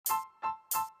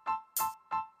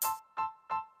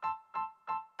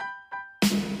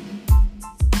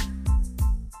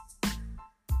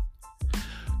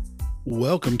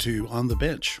Welcome to On the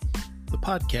Bench, the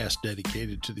podcast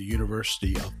dedicated to the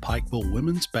University of Pikeville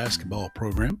women's basketball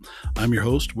program. I'm your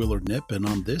host, Willard Knipp, and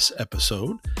on this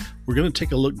episode, we're going to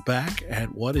take a look back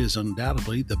at what is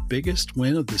undoubtedly the biggest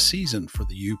win of the season for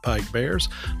the UPike Bears,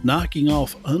 knocking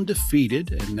off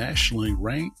undefeated and nationally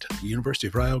ranked University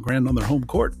of Rio Grande on their home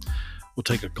court. We'll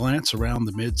take a glance around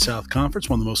the Mid-South Conference,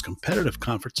 one of the most competitive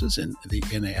conferences in the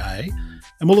NAIA,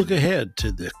 and we'll look ahead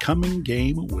to the coming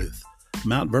game with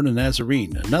Mount Vernon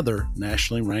Nazarene, another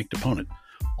nationally ranked opponent.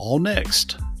 All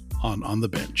next on the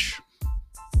Bench.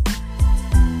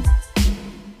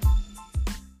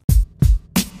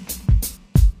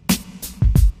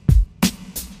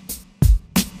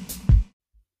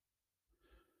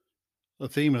 The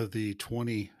theme of the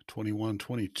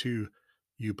 2021-22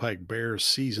 UPike Bears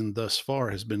season thus far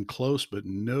has been close but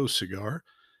no cigar.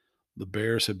 The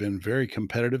Bears have been very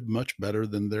competitive, much better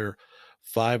than their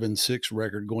 5-6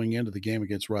 record going into the game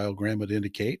against Rio Grande would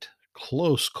indicate.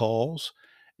 Close calls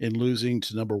in losing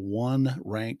to number 1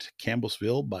 ranked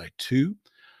Campbellsville by 2,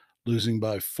 losing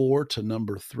by 4 to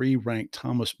number 3 ranked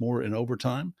Thomas More in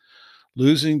overtime,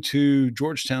 losing to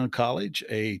Georgetown College,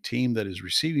 a team that is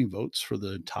receiving votes for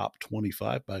the top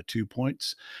 25 by 2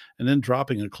 points, and then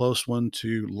dropping a close one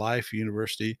to Life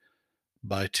University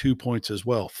by 2 points as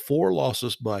well. 4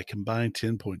 losses by combined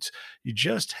 10 points. You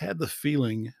just had the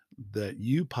feeling that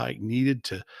UPike needed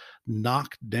to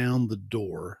knock down the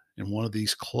door in one of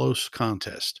these close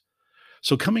contests.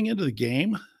 So coming into the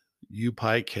game,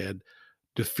 UPike had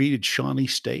defeated Shawnee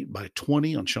State by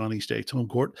 20 on Shawnee State's home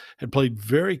court, had played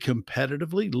very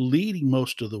competitively, leading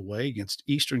most of the way against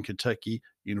Eastern Kentucky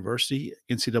University,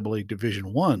 NCAA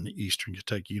Division I Eastern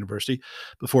Kentucky University,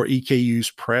 before EKU's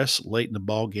press late in the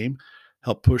ball game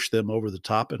helped push them over the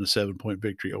top in a 7-point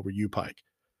victory over UPike.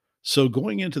 So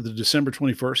going into the December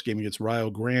 21st game against Rio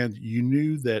Grande, you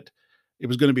knew that it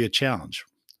was going to be a challenge.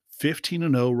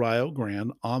 15-0 Rio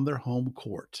Grande on their home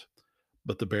court,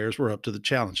 but the Bears were up to the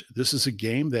challenge. This is a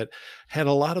game that had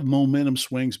a lot of momentum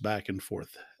swings back and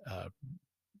forth.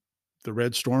 The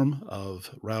Red Storm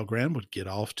of Rio Grande would get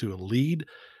off to a lead,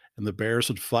 and the Bears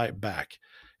would fight back.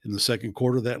 In the second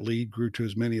quarter, that lead grew to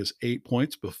as many as 8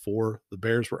 points before the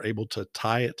Bears were able to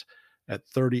tie it at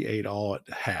 38 all at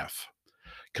half.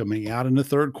 Coming out in the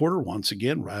third quarter, once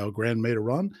again, Rio Grande made a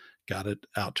run, got it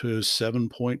out to a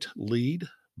 7-point lead,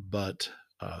 but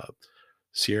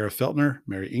Sierra Feltner,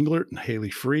 Mary Englert, and Haley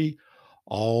Free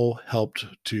all helped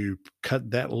to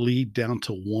cut that lead down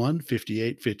to 1,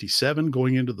 58-57,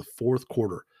 going into the fourth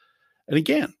quarter. And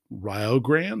again, Rio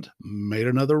Grande made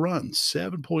another run,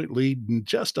 7-point lead in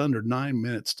just under 9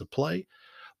 minutes to play.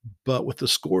 But with the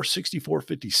score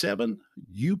 64-57,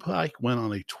 UPike went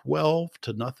on a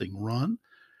 12-0 run,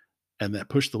 and that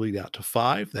pushed the lead out to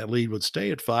 5. That lead would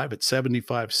stay at 5 at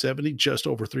 75-70, just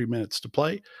over 3 minutes to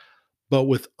play. But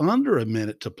with under a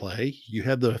minute to play, you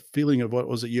had the feeling of what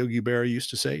was it Yogi Berra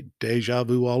used to say, deja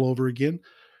vu all over again.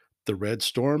 The Red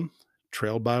Storm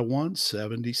trailed by 1,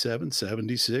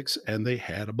 77-76, and they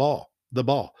had the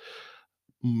ball.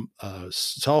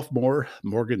 Sophomore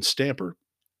Morgan Stamper,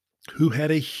 who had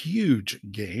a huge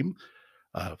game,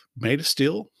 made a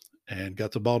steal and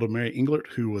got the ball to Mary Englert,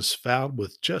 who was fouled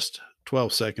with just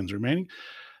 12 seconds remaining.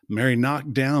 Mary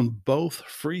knocked down both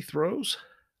free throws,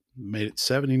 made it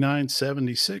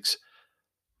 79-76.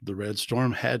 The Red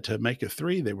Storm had to make a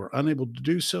 3. They were unable to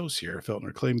do so. Sierra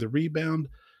Feltner claimed the rebound,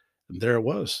 and there it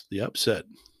was, the upset.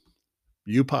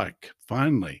 UPike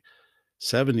finally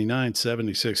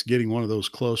 79-76, getting one of those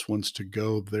close ones to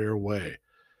go their way.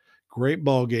 Great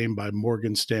ball game by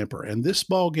Morgan Stamper, and this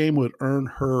ball game would earn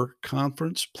her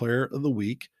Conference Player of the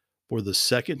Week for the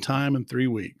second time in 3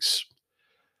 weeks.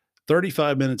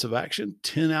 35 minutes of action,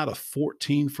 10 out of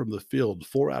 14 from the field,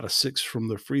 4 out of 6 from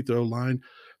the free throw line,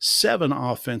 7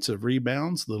 offensive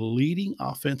rebounds, the leading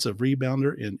offensive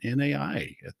rebounder in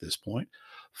NAIA at this point,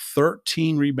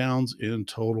 13 rebounds in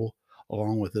total,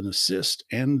 along with an assist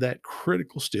and that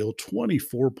critical steal,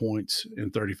 24 points in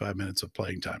 35 minutes of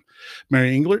playing time.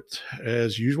 Mary Englert,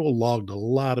 as usual, logged a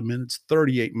lot of minutes,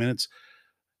 38 minutes,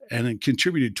 and it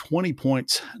contributed 20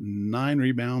 points, 9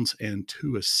 rebounds, and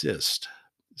 2 assists.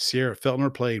 Sierra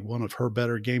Feltner played one of her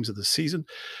better games of the season,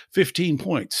 15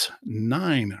 points,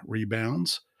 9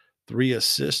 rebounds, 3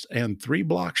 assists, and 3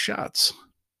 block shots.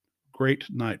 Great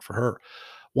night for her.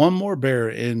 One more Bear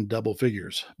in double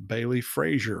figures. Bailey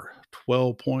Frazier,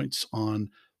 12 points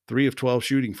on 3 of 12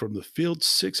 shooting from the field,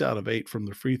 6 out of 8 from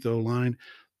the free throw line,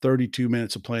 32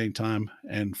 minutes of playing time,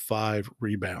 and 5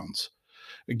 rebounds.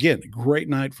 Again, great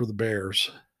night for the Bears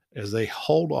as they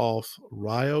hold off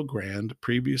Rio Grande,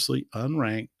 previously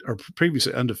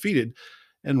undefeated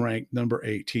and ranked number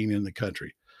 18 in the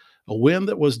country. A win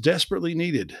that was desperately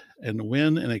needed, and a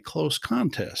win in a close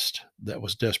contest that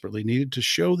was desperately needed to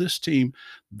show this team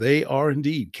they are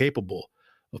indeed capable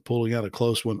of pulling out a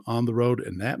close one on the road,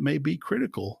 and that may be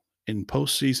critical in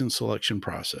postseason selection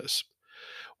process.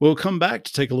 We'll come back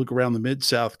to take a look around the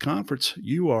Mid-South Conference.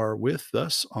 You are with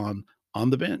us on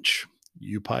the Bench,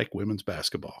 UPike women's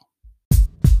basketball.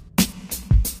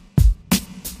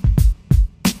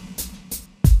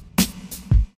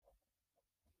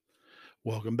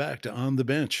 Welcome back to On the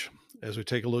Bench as we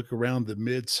take a look around the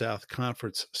Mid-South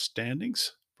Conference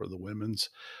standings for the women's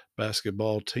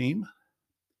basketball team.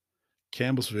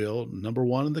 Campbellsville, number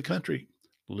one in the country,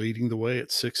 leading the way at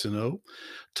 6-0,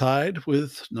 tied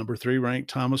with number 3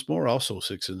 ranked Thomas More, also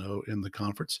 6-0 in the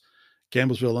conference.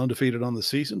 Campbellsville undefeated on the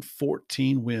season,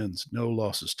 14 wins, no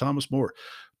losses. Thomas More,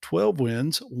 12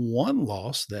 wins, 1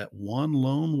 loss, that one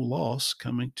lone loss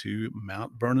coming to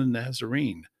Mount Vernon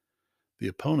Nazarene, the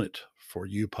opponent for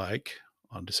UPike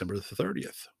on December the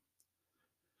 30th.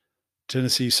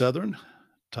 Tennessee Southern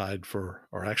tied for,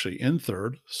 or actually in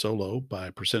third, solo by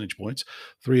percentage points,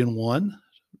 3-1.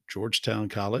 Georgetown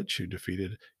College, who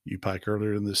defeated UPike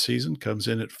earlier in this season, comes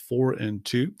in at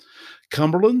 4-2.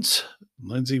 Cumberland's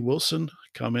Lindsey Wilson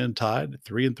come in tied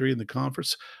 3-3 in the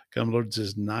conference. Cumberland's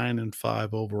is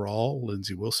 9-5 overall.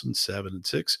 Lindsey Wilson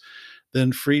 7-6.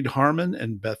 Then Freed Harmon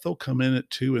and Bethel come in at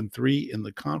 2-3 in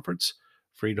the conference.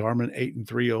 Freed Harmon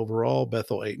 8-3 overall.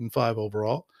 Bethel 8-5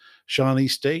 overall. Shawnee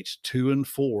State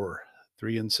 2-4.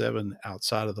 3-7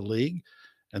 outside of the league.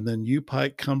 And then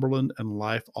UPike, Cumberland, and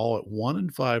Life all at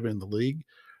 1-5 in the league.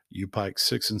 UPike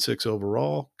 6-6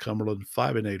 overall, Cumberland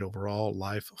 5-8 overall,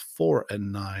 Life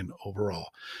 4-9 overall.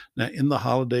 Now, in the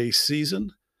holiday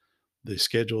season, the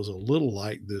schedule is a little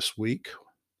light this week.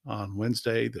 On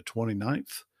Wednesday, the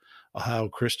 29th, Ohio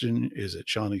Christian is at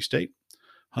Shawnee State.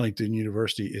 Huntington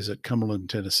University is at Cumberland,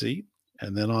 Tennessee.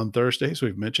 And then on Thursdays,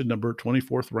 we've mentioned number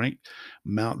 24th ranked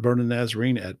Mount Vernon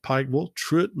Nazarene at Pikeville,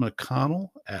 Truett McConnell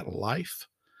at Life,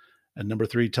 and number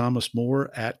 3 Thomas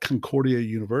More at Concordia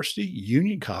University,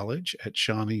 Union College at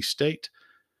Shawnee State.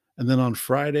 And then on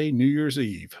Friday, New Year's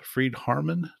Eve, Freed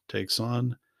Harmon takes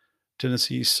on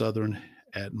Tennessee Southern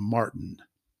at Martin.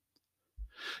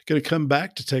 Going to come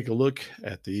back to take a look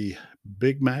at the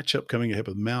big matchup coming ahead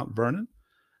with Mount Vernon.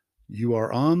 You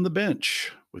are on the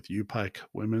bench with UPike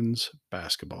women's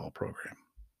basketball program.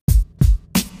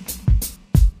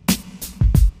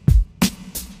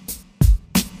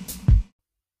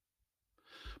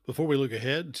 Before we look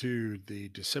ahead to the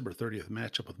December 30th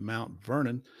matchup with Mount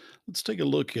Vernon, let's take a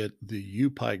look at the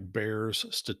UPike Bears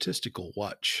statistical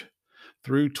watch.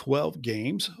 Through 12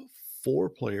 games, 4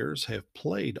 players have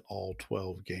played all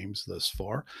 12 games thus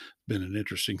far. Been an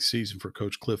interesting season for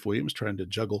Coach Cliff Williams trying to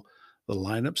juggle the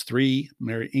lineups. 3,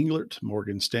 Mary Englert,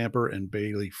 Morgan Stamper, and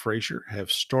Bailey Frazier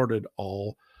have started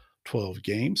all 12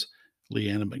 games.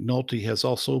 Leanna McNulty has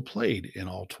also played in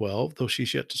all 12, though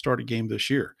she's yet to start a game this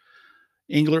year.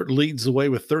 Englert leads the way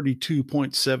with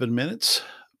 32.7 minutes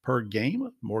per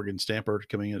game. Morgan Stamper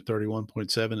coming in at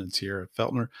 31.7, and Sierra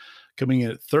Feltner coming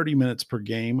in at 30 minutes per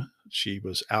game. She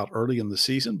was out early in the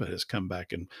season, but has come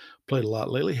back and played a lot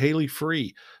lately. Haley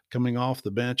Free coming off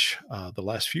the bench the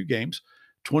last few games,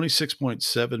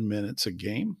 26.7 minutes a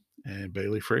game. And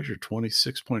Bailey Frazier,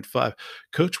 26.5.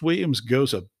 Coach Williams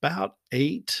goes about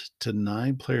 8 to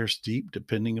 9 players deep,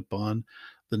 depending upon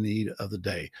the need of the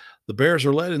day. The Bears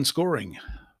are led in scoring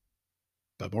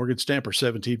by Morgan Stamper,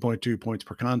 17.2 points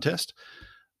per contest.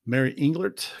 Mary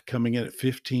Englert coming in at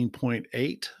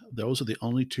 15.8. Those are the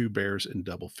only 2 Bears in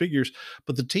double figures,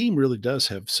 but the team really does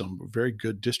have some very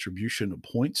good distribution of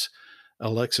points.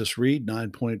 Alexis Reed,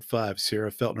 9.5.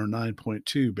 Sierra Feltner,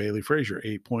 9.2. Bailey Frazier,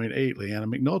 8.8. Leanna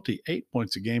McNulty, 8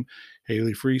 points a game.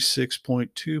 Haley Free,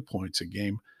 6.2 points a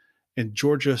game. And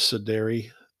Georgia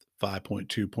Sederi,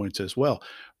 5.2 points as well.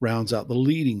 Rounds out the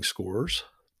leading scorers.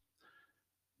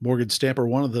 Morgan Stamper,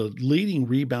 one of the leading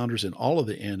rebounders in all of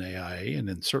the NAIA and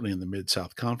then certainly in the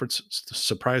Mid-South Conference,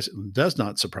 does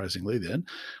not surprisingly then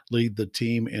lead the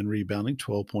team in rebounding,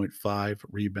 12.5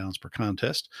 rebounds per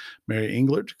contest. Mary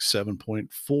Englert,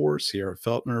 7.4. Sierra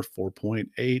Feltner,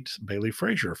 4.8. Bailey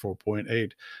Frazier,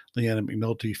 4.8. Leanna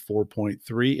McNulty,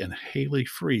 4.3. And Haley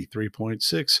Free,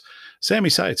 3.6.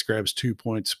 Sammy Seitz grabs 2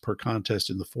 points per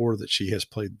contest in the 4 that she has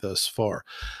played thus far.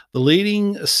 The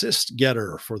leading assist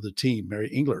getter for the team, Mary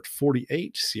Englert,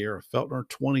 48, Sierra Feltner,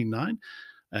 29.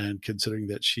 And considering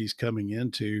that she's coming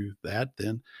into that,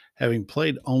 then having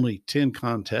played only 10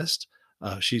 contests,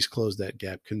 she's closed that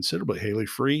gap considerably. Haley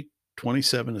Free,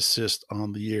 27 assists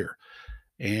on the year.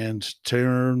 And in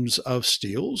terms of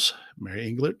steals,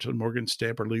 Mary Englert and Morgan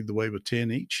Stamper lead the way with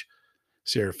 10 each.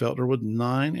 Sierra Feltner with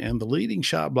 9, and the leading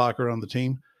shot blocker on the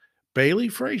team, Bailey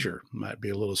Frazier, might be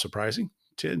a little surprising,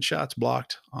 10 shots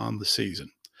blocked on the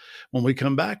season. When we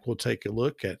come back, we'll take a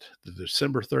look at the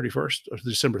December 31st or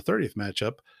December 30th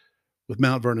matchup with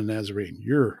Mount Vernon Nazarene.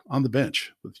 You're on the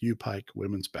bench with UPike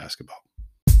women's basketball.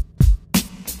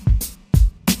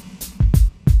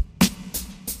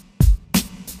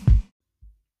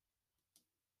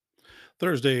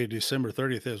 Thursday, December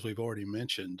 30th, as we've already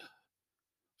mentioned,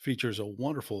 features a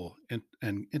wonderful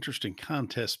and interesting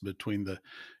contest between the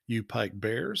UPike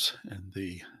Bears and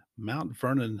the Mount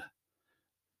Vernon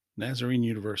Nazarene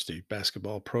University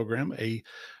basketball program, a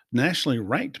nationally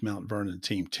ranked Mount Vernon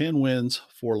team, 10 wins,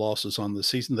 4 losses on the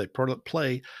season. They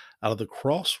play out of the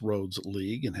Crossroads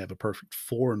League and have a perfect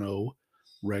 4-0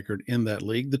 record in that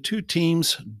league. The two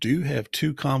teams do have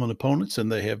two common opponents,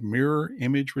 and they have mirror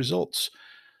image results.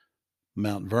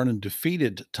 Mount Vernon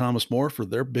defeated Thomas More for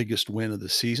their biggest win of the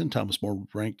season. Thomas More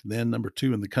ranked then number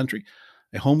 2 in the country.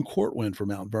 A home court win for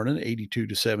Mount Vernon,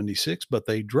 82-76, but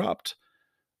they dropped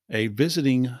a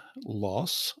visiting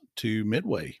loss to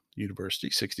Midway University,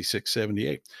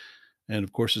 66-78. And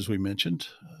of course, as we mentioned,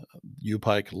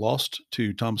 UPike lost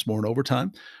to Thomas More in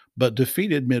overtime, but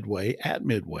defeated Midway at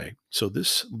Midway. So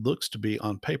this looks to be,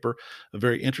 on paper, a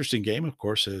very interesting game. Of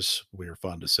course, as we are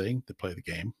fond of saying, they play the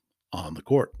game on the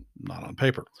court, not on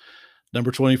paper.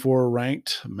 Number 24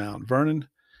 ranked Mount Vernon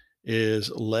is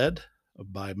led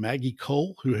by Maggie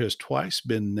Cole, who has twice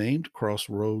been named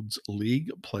Crossroads League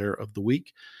Player of the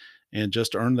Week and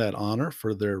just earned that honor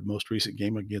for their most recent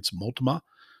game against Multnomah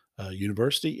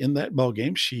University. In that ball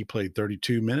game, she played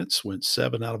 32 minutes, went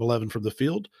 7 out of 11 from the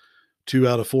field, 2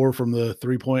 out of 4 from the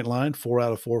three-point line, 4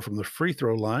 out of 4 from the free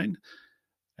throw line,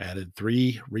 added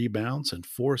 3 rebounds and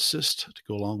 4 assists to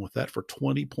go along with that for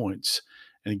 20 points,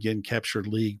 and again captured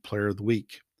League Player of the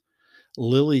Week.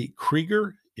 Lily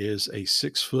Krieger is a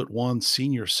 6'1"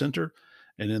 senior center,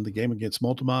 and in the game against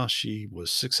Multnomah, she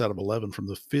was 6 out of 11 from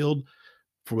the field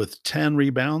with 10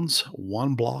 rebounds,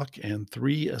 1 block, and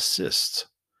 3 assists.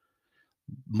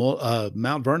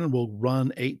 Mount Vernon will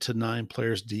run 8 to 9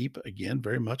 players deep, again,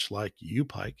 very much like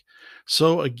UPike.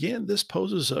 So, again, this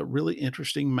poses a really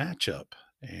interesting matchup,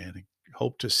 and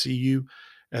hope to see you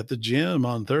at the gym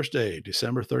on Thursday,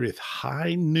 December 30th,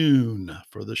 high noon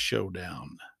for the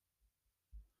showdown.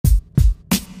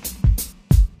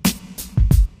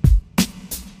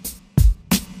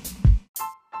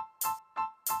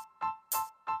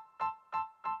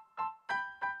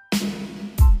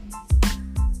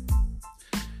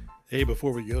 Hey,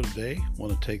 before we go today, I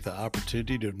want to take the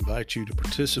opportunity to invite you to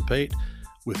participate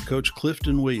with Coach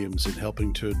Clifton Williams in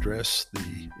helping to address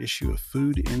the issue of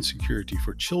food insecurity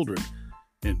for children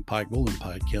in Pikeville and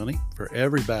Pike County. For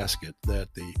every basket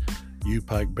that the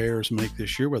UPike Bears make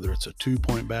this year, whether it's a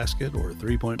 2-point basket or a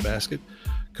 3-point basket,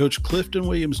 Coach Clifton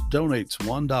Williams donates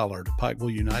 $1 to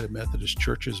Pikeville United Methodist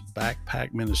Church's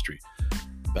Backpack Ministry.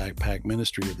 Backpack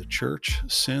Ministry of the church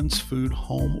sends food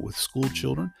home with school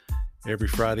children every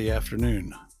Friday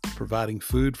afternoon, providing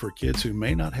food for kids who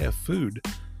may not have food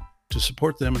to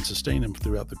support them and sustain them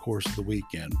throughout the course of the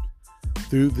weekend.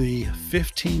 Through the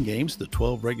 15 games, the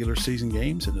 12 regular season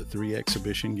games, and the 3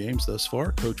 exhibition games thus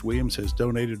far, Coach Williams has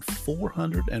donated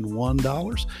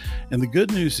 $401. And the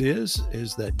good news is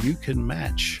that you can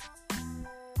match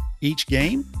each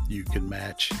game. You can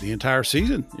match the entire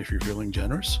season if you're feeling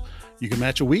generous. You can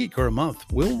match a week or a month.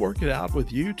 We'll work it out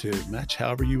with you to match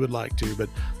however you would like to. But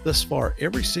thus far,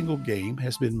 every single game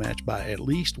has been matched by at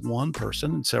least one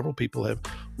person, and several people have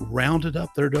rounded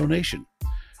up their donation.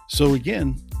 So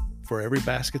again, for every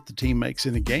basket the team makes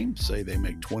in a game, say they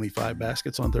make 25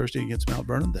 baskets on Thursday against Mount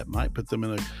Vernon, that might put them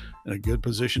in a good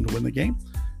position to win the game.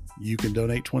 You can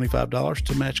donate $25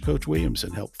 to match Coach Williams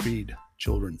and help feed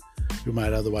children who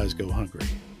might otherwise go hungry.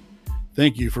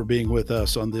 Thank you for being with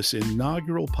us on this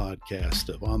inaugural podcast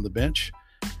of On the Bench.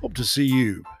 Hope to see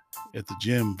you at the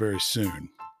gym very soon.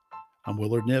 I'm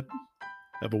Willard Knipp.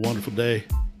 Have a wonderful day.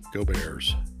 Go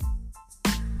Bears.